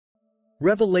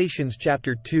Revelations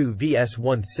chapter 2 vs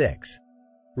 1-6.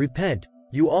 Repent,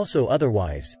 you also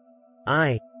otherwise.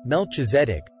 I,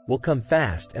 Melchizedek, will come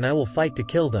fast and I will fight to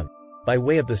kill them, by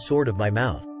way of the sword of my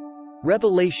mouth.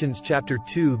 Revelations chapter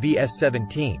 2 vs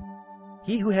 17.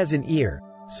 He who has an ear,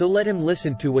 so let him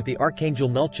listen to what the archangel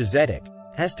Melchizedek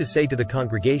has to say to the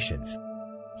congregations.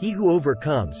 He who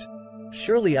overcomes,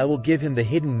 surely I will give him the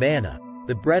hidden manna,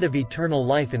 the bread of eternal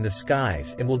life in the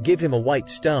skies, and will give him a white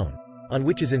stone, on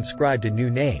which is inscribed a new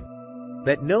name,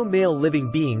 that no male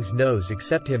living beings knows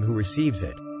except him who receives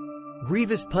it.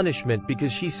 Grievous punishment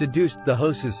because she seduced the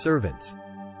host's servants.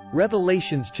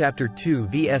 Revelations chapter 2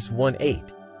 vs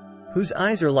 1-8. Whose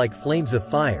eyes are like flames of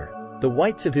fire, the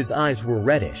whites of his eyes were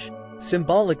reddish,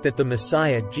 symbolic that the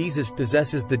Messiah Jesus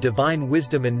possesses the divine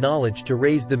wisdom and knowledge to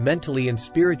raise the mentally and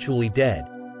spiritually dead,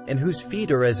 and whose feet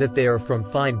are as if they are from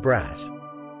fine brass.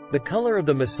 The color of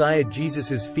the Messiah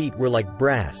Jesus's feet were like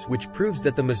brass, which proves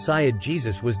that the Messiah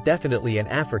Jesus was definitely an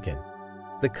African.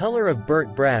 The color of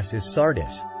burnt brass is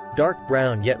Sardis, dark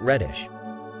brown yet reddish.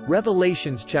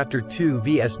 Revelations chapter 2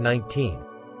 vs 19.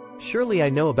 Surely I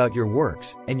know about your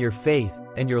works, and your faith,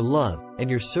 and your love, and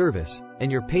your service, and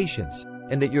your patience,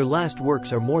 and that your last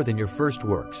works are more than your first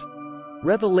works.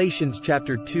 Revelations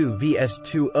chapter 2 vs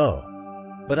 20.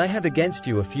 But I have against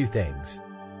you a few things.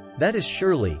 That is,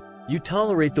 surely you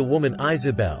tolerate the woman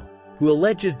Isabel, who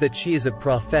alleges that she is a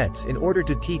prophet in order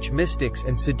to teach mystics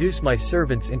and seduce my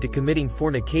servants into committing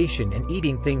fornication and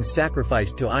eating things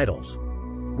sacrificed to idols.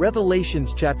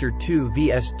 Revelations chapter 2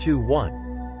 vs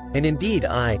 2:1. And indeed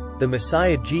I, the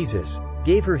Messiah Jesus,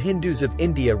 gave her Hindus of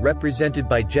India represented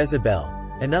by Jezebel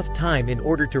enough time in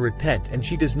order to repent, and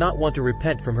she does not want to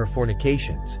repent from her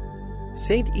fornications.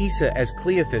 Saint Isa as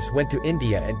Cleophas went to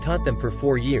India and taught them for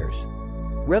 4 years.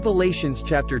 Revelations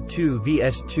chapter 2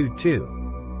 vs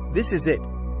 2:2. This is it.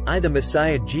 I, the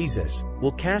Messiah Jesus,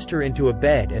 will cast her into a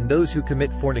bed and those who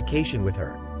commit fornication with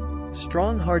her.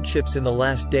 Strong hardships in the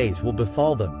last days will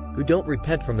befall them, who don't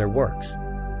repent from their works.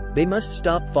 They must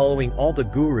stop following all the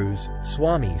gurus,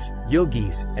 swamis,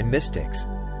 yogis, and mystics.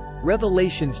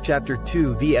 Revelations chapter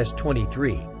 2 vs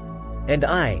 23. And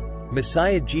I,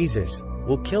 Messiah Jesus,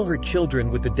 will kill her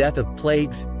children with the death of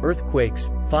plagues,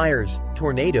 earthquakes, fires,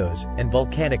 tornadoes, and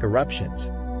volcanic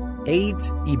eruptions.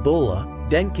 AIDS, Ebola,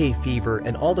 dengue fever,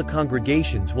 and all the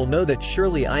congregations will know that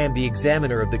surely I am the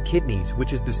examiner of the kidneys,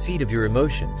 which is the seat of your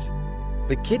emotions.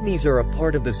 The kidneys are a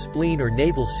part of the spleen or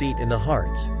navel seat in the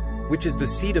hearts, which is the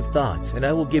seat of thoughts, and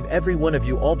I will give every one of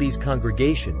you all these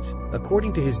congregations,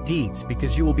 according to his deeds,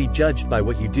 because you will be judged by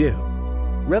what you do.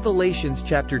 Revelations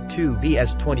chapter 2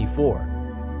 vs 24.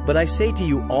 But I say to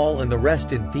you all and the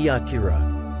rest in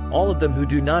Thyatira, all of them who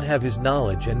do not have his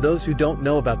knowledge and those who don't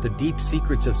know about the deep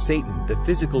secrets of Satan, the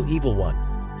physical evil one,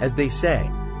 as they say,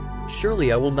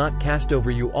 surely I will not cast over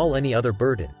you all any other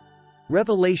burden.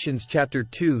 Revelations chapter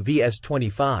 2 vs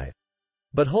 25.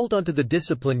 But hold on to the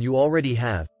discipline you already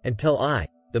have, until I,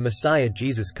 the Messiah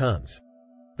Jesus, comes.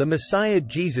 The Messiah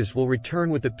Jesus will return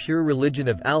with the pure religion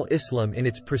of al-Islam in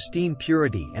its pristine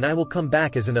purity, and I will come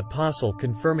back as an apostle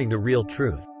confirming the real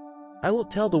truth. I will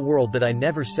tell the world that I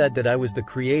never said that I was the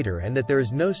Creator and that there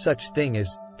is no such thing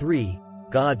as 3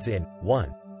 gods in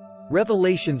 1.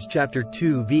 Revelations chapter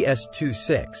 2 vs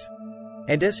 2-6.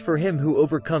 And as for him who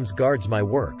overcomes guards my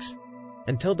works,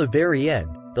 until the very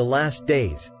end, the last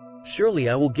days, surely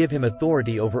I will give him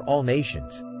authority over all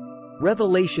nations.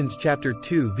 Revelations chapter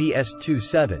 2 vs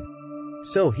 2-7.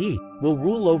 So he will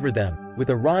rule over them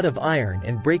with a rod of iron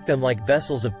and break them like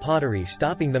vessels of pottery,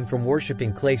 stopping them from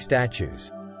worshipping clay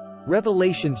statues.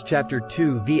 Revelations chapter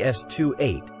 2 vs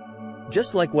 2:8.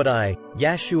 Just like what I,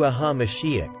 Yahshua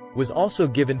HaMashiach, was also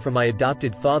given from my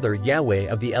adopted father Yahweh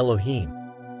of the Elohim.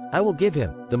 I will give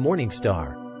him the morning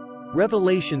star.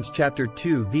 Revelations chapter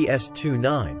 2 vs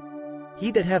 2:9.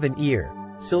 He that have an ear,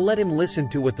 so let him listen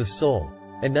to what the soul,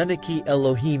 Anunnaki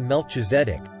Elohim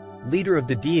Melchizedek, leader of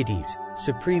the deities,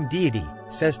 supreme deity,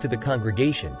 says to the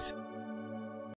congregations.